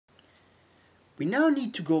We now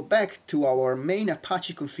need to go back to our main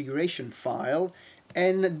Apache configuration file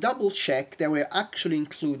and double check that we're actually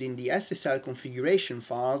including the SSL configuration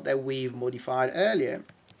file that we've modified earlier.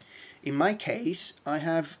 In my case, I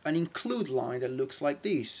have an include line that looks like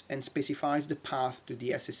this and specifies the path to the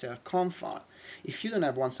SSL conf file. If you don't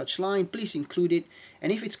have one such line, please include it,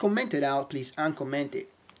 and if it's commented out, please uncomment it.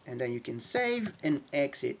 And then you can save and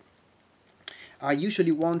exit. I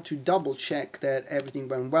usually want to double check that everything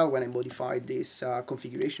went well when I modified these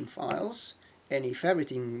configuration files, and if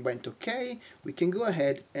everything went okay, we can go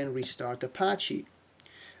ahead and restart Apache.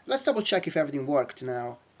 Let's double check if everything worked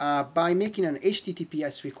now by making an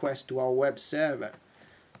HTTPS request to our web server.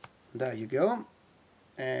 There you go.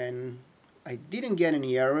 And I didn't get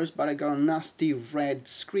any errors, but I got a nasty red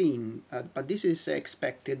screen. But this is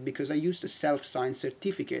expected because I used a self-signed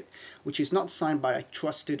certificate, which is not signed by a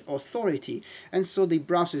trusted authority. And so the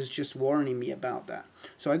browser is just warning me about that.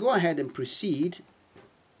 So I go ahead and proceed,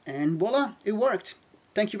 and voila, it worked.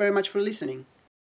 Thank you very much for listening.